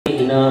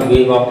a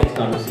wave optics,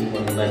 now to see for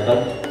numerical.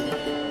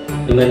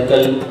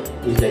 Numerical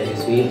is like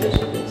this way, just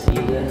you can see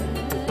here.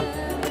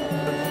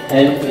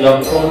 And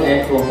electron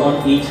and proton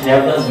each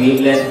have the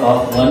wavelength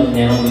of 1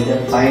 nanometer.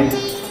 Find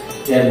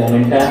their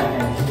momenta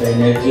and the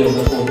energy of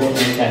the photon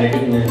and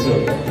kinetic energy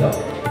of the electron.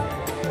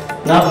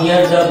 Now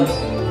here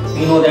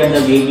we know that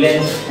the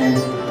wavelength and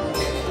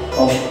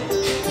of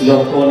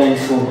electron and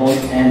proton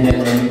and their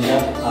momenta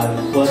are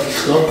equal.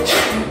 So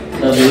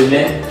the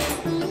wavelength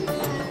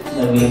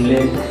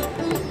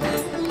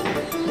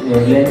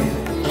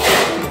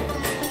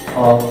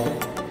of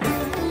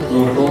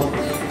proton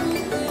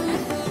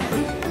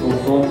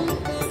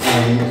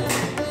and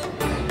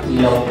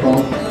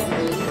electron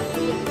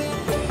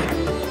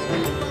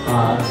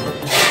are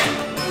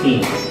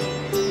same,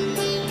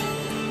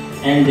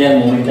 and their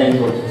momenta is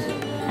also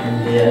same, and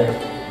their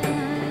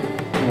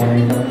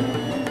momentum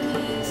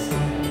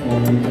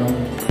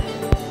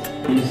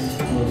is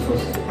also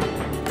same.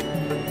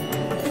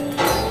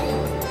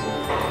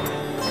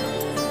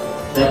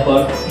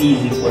 Therefore, P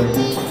is equal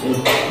to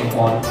H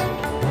upon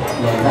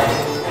lambda.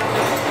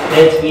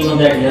 H we know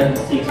that here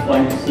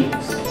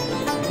 6.63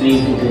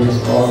 into 10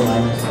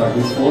 minus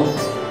 34,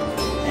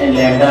 and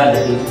lambda,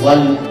 that is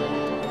 1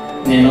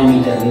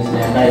 nanometer, means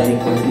lambda is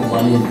equal to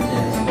 1 into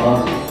 10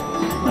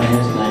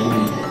 minus 9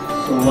 meter.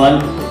 So 1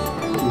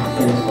 into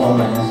 10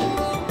 minus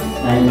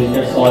 9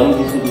 meter. Solving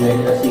this will get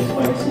the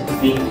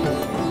 6.63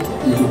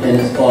 into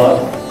 10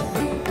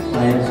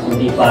 minus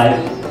 25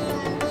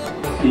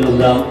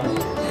 kilogram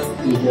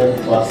meter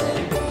per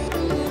second.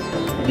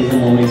 It is the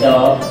momenta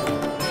of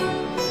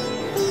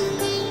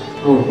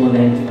proton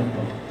and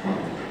electron.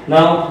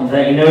 Now the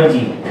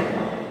energy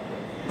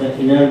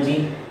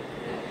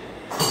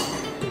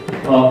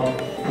of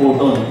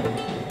photon,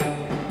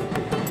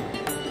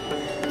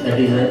 that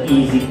is E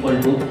is equal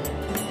to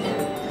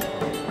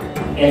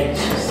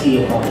hc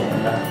upon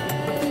lambda.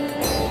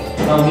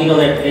 Now we know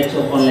that h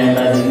upon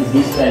lambda is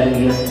this value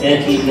here.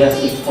 H is here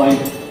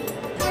 6.63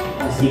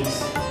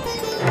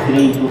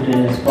 into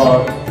 10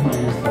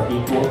 minus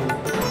 34.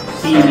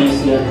 C is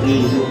here 3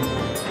 into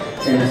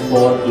 10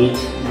 8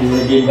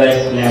 divided by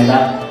lambda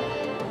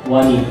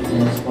 1 into 10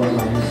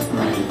 minus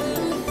 9.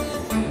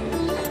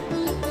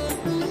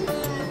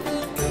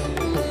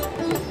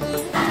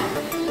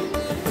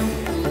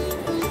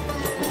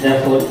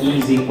 Therefore, E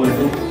is equal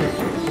to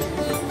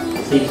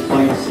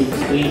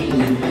 6.63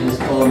 into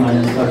 10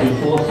 minus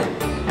 34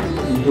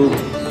 into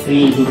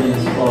 3 into 10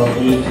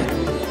 8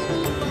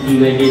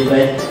 divided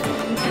by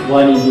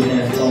 1 into 10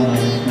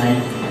 minus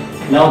 9.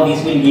 Now this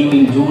will give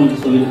in joule,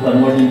 so we will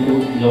convert into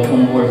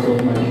electron volt, so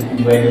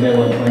divided by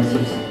 1.6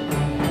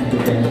 into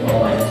 10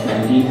 minus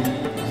 19.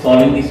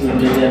 Solving this will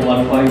get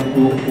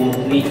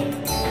 1.243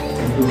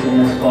 into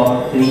 10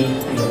 3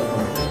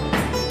 electron.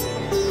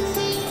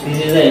 This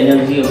is the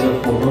energy of the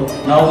photon.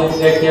 Now we will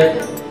get here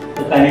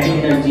the kinetic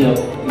energy of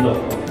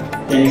electron.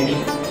 Kinetic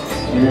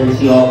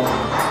energy of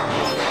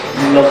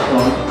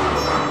electron,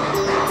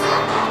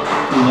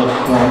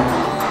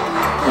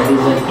 that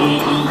is the Ke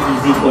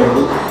is equal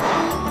to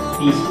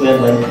P square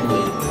by 2a.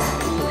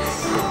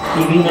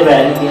 Keeping the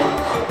value here,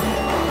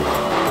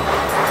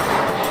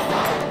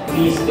 P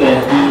square,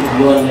 P is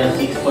given here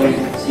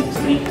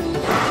 6.63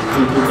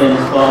 into 10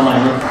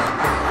 minus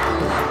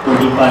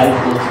 25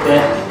 whole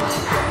square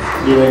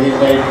divided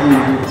by 2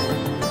 into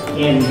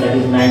n, that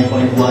is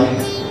 9.1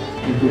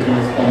 into 10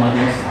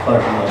 minus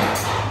 31.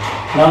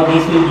 Now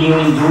this will give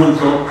in joule,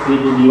 so we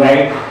will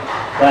divide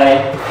by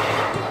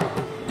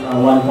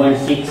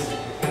 1.6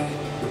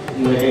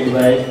 divided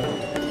by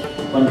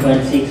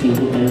 1.6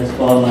 into 10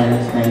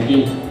 minus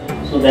 19.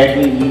 So that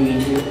will give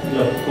into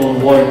electron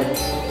volt,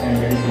 and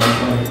that is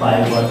 1.5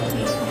 watt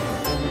electron.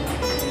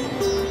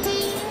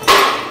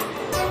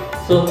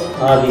 So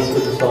this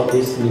will solve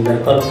this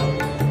numerical.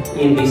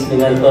 In this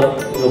numerical,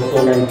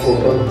 electron and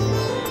proton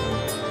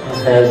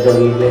has the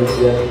wavelength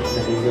here,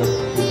 that is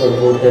because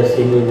both have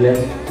same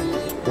wavelength,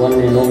 1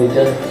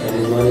 nanometer, that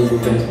is 1 into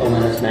 10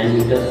 minus 9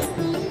 meter,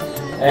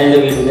 and we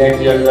will get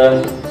here the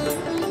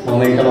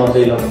momentum of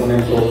the electron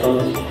and proton.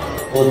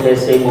 Both have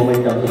same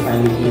momentum, so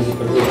finally P is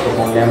equal to h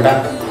upon lambda.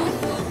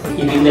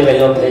 Keeping the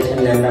value of h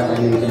and lambda,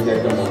 finally we can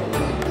get the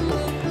momentum,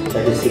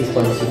 that is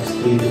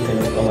 6.63 into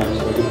 10 minus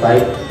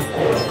 25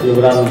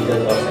 kilogram meter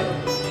per second.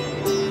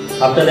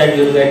 After that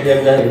you will get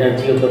that the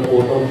energy of the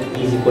photon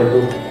is equal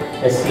to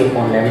hc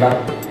upon lambda.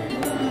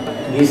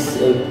 This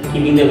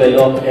keeping the value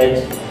of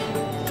h,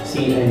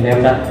 c and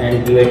lambda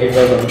and divided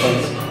by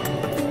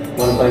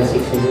 1.6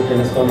 into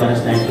 10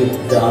 minus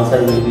 19, the answer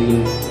will be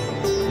in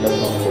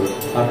electron volt.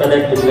 After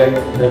that we will get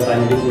the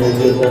kinetic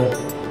energy of the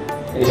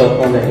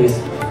electron, that is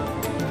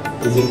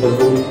equal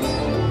to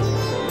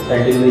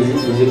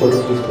is equal to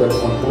P square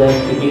upon 2m,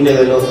 keeping the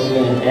value of E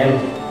and M,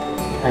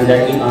 and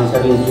that will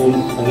answer in joule.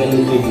 Again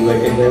will be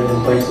divided by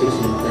 1.6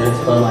 into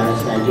 10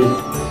 minus 19,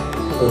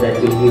 so that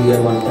will give you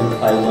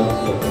 1.51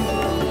 electron.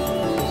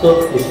 So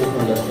this is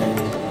understanding.